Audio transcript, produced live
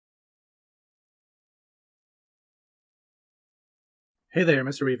Hey there,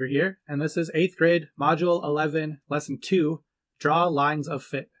 Mr. Weaver here, and this is 8th grade, Module 11, Lesson 2, Draw Lines of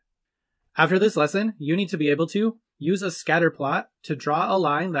Fit. After this lesson, you need to be able to use a scatter plot to draw a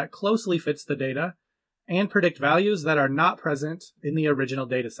line that closely fits the data and predict values that are not present in the original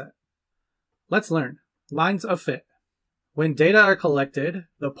dataset. Let's learn. Lines of fit. When data are collected,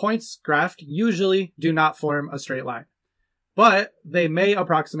 the points graphed usually do not form a straight line, but they may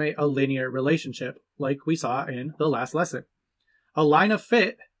approximate a linear relationship, like we saw in the last lesson. A line of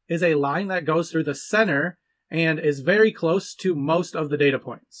fit is a line that goes through the center and is very close to most of the data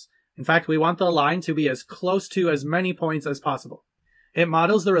points. In fact, we want the line to be as close to as many points as possible. It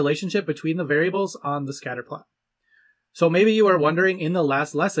models the relationship between the variables on the scatter plot. So maybe you were wondering in the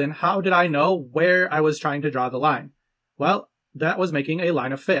last lesson, how did I know where I was trying to draw the line? Well, that was making a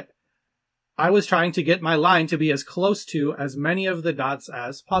line of fit. I was trying to get my line to be as close to as many of the dots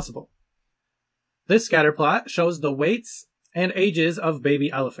as possible. This scatter plot shows the weights and ages of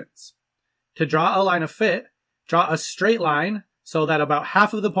baby elephants. To draw a line of fit, draw a straight line so that about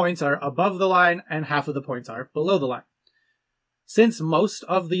half of the points are above the line and half of the points are below the line. Since most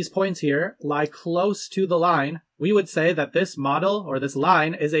of these points here lie close to the line, we would say that this model or this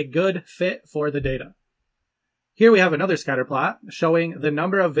line is a good fit for the data. Here we have another scatter plot showing the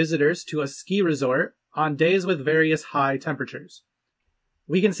number of visitors to a ski resort on days with various high temperatures.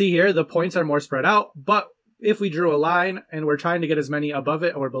 We can see here the points are more spread out, but if we drew a line and we're trying to get as many above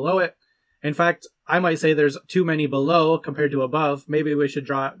it or below it, in fact, I might say there's too many below compared to above. Maybe we should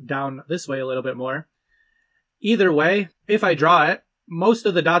draw it down this way a little bit more. Either way, if I draw it, most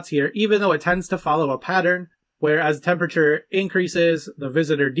of the dots here, even though it tends to follow a pattern, where as temperature increases, the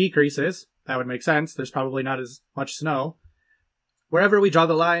visitor decreases, that would make sense. There's probably not as much snow. Wherever we draw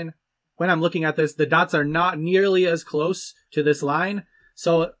the line, when I'm looking at this, the dots are not nearly as close to this line,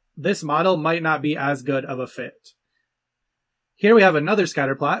 so this model might not be as good of a fit. Here we have another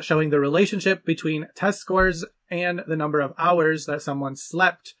scatter plot showing the relationship between test scores and the number of hours that someone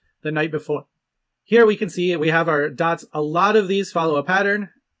slept the night before. Here we can see we have our dots. A lot of these follow a pattern,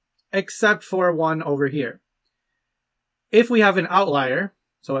 except for one over here. If we have an outlier,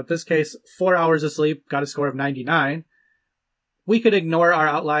 so in this case, 4 hours of sleep, got a score of 99, we could ignore our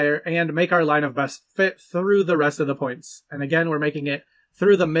outlier and make our line of best fit through the rest of the points. And again, we're making it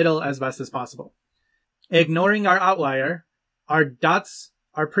through the middle as best as possible. Ignoring our outlier, our dots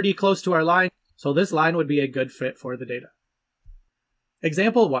are pretty close to our line, so this line would be a good fit for the data.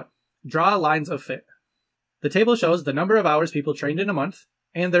 Example 1. Draw lines of fit. The table shows the number of hours people trained in a month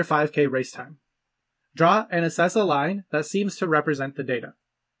and their 5K race time. Draw and assess a line that seems to represent the data.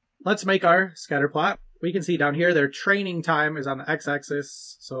 Let's make our scatter plot. We can see down here their training time is on the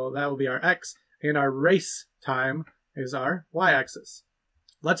x-axis, so that will be our x, and our race time is our y-axis.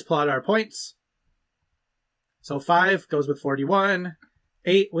 Let's plot our points. So 5 goes with 41,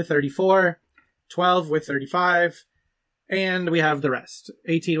 8 with 34, 12 with 35, and we have the rest.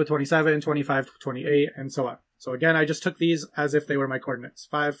 18 with 27, 25 with 28, and so on. So again, I just took these as if they were my coordinates.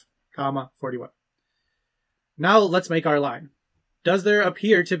 5, 41. Now let's make our line. Does there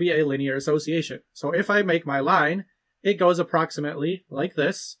appear to be a linear association? So if I make my line, it goes approximately like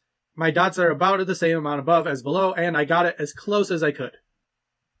this. My dots are about the same amount above as below, and I got it as close as I could.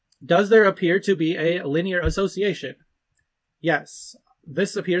 Does there appear to be a linear association? Yes,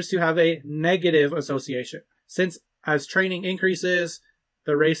 this appears to have a negative association, since as training increases,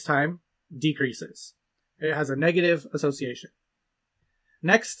 the race time decreases. It has a negative association.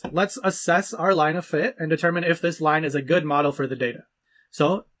 Next, let's assess our line of fit and determine if this line is a good model for the data.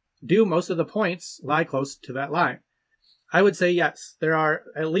 So, do most of the points lie close to that line? I would say yes. There are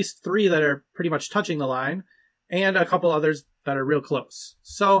at least 3 that are pretty much touching the line, and a couple others that are real close.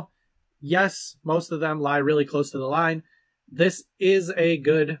 So, yes, most of them lie really close to the line. This is a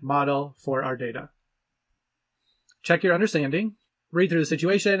good model for our data. Check your understanding, read through the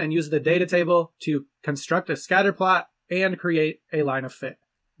situation, and use the data table to construct a scatter plot and create a line of fit.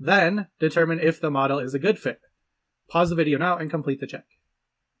 Then, determine if the model is a good fit. Pause the video now and complete the check.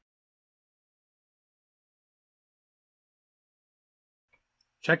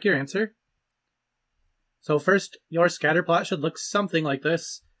 Check your answer. So first, your scatter plot should look something like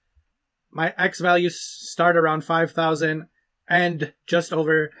this. My x values start around 5,000 and just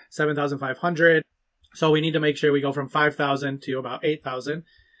over 7,500. So we need to make sure we go from 5,000 to about 8,000.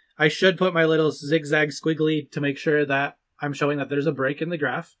 I should put my little zigzag squiggly to make sure that I'm showing that there's a break in the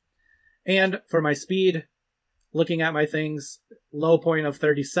graph. And for my speed, looking at my things, low point of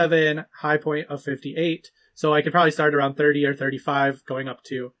 37, high point of 58. So I could probably start around 30 or 35, going up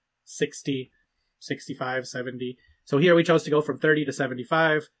to 60, 65, 70. So here we chose to go from 30 to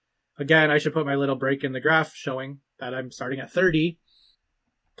 75. Again, I should put my little break in the graph showing that I'm starting at 30.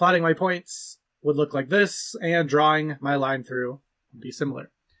 plotting my points would look like this, and drawing my line through would be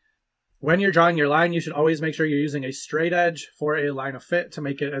similar. When you're drawing your line, you should always make sure you're using a straight edge for a line of fit to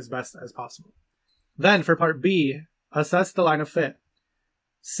make it as best as possible. Then for part B, assess the line of fit.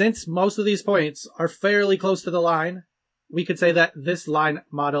 Since most of these points are fairly close to the line, we could say that this line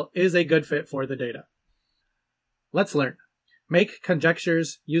model is a good fit for the data. Let's learn. Make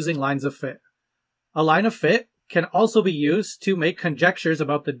conjectures using lines of fit. A line of fit can also be used to make conjectures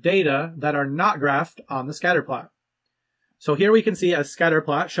about the data that are not graphed on the scatter plot. So here we can see a scatter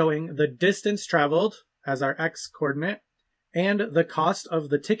plot showing the distance traveled as our x coordinate and the cost of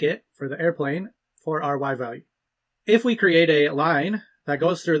the ticket for the airplane for our y value. If we create a line that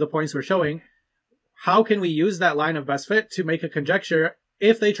goes through the points we're showing, how can we use that line of best fit to make a conjecture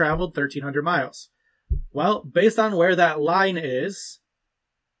if they traveled 1,300 miles? Well, based on where that line is,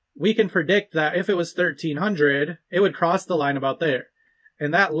 we can predict that if it was 1,300, it would cross the line about there.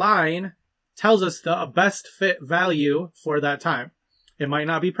 And that line tells us the best fit value for that time. It might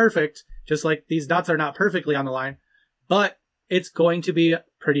not be perfect, just like these dots are not perfectly on the line, but it's going to be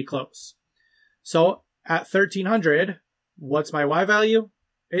pretty close. So at 1,300, what's my y value?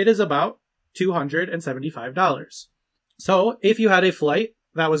 It is about $275. So if you had a flight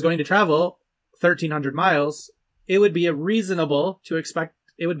that was going to travel 1,300 miles, it would be reasonable to expect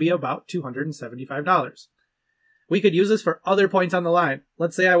it would be about $275. We could use this for other points on the line.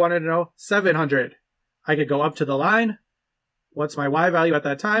 Let's say I wanted to know 700. I could go up to the line. What's my y value at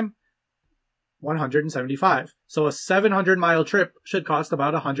that time? 175. So a 700-mile trip should cost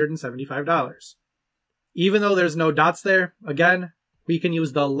about $175. Even though there's no dots there, again, we can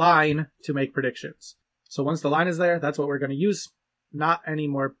use the line to make predictions. So once the line is there, that's what we're going to use, not any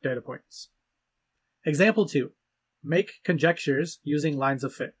more data points. Example 2. Make conjectures using lines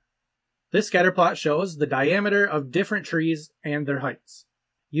of fit. This scatter plot shows the diameter of different trees and their heights.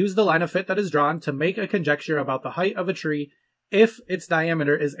 Use the line of fit that is drawn to make a conjecture about the height of a tree if its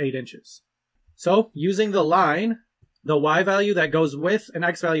diameter is 8 inches. So, using the line, the y value that goes with an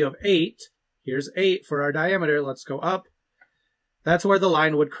x value of 8, here's 8 for our diameter, let's go up. That's where the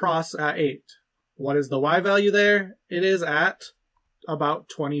line would cross at 8. What is the y value there? It is at about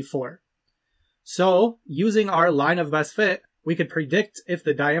 24. So, using our line of best fit, we could predict if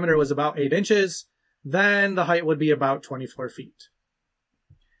the diameter was about 8 inches, then the height would be about 24 feet.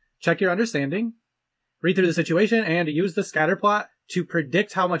 Check your understanding, read through the situation, and use the scatter plot to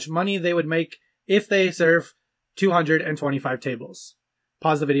predict how much money they would make if they serve 225 tables.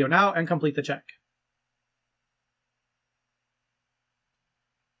 Pause the video now and complete the check.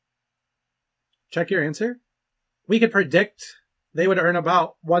 Check your answer. We could predict they would earn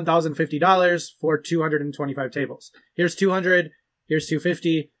about $1,050 for 225 tables. Here's 200, here's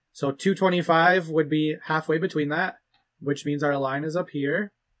 250, so 225 would be halfway between that, which means our line is up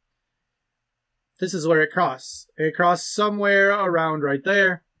here. This is where it crossed. It crossed somewhere around right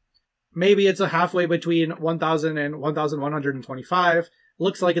there. Maybe it's a halfway between 1,000 and 1,125.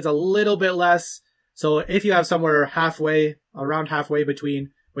 Looks like it's a little bit less. So if you have somewhere halfway, around halfway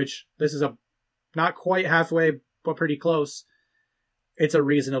between, which this is not quite halfway, but pretty close, it's a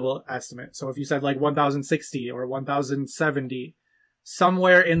reasonable estimate. So if you said like 1,060 or 1,070,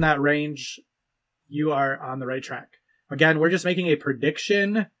 somewhere in that range, you are on the right track. Again, we're just making a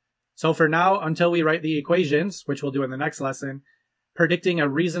prediction. So for now, until we write the equations, which we'll do in the next lesson, predicting a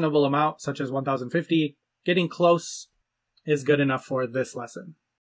reasonable amount, such as 1,050, getting close is good enough for this lesson.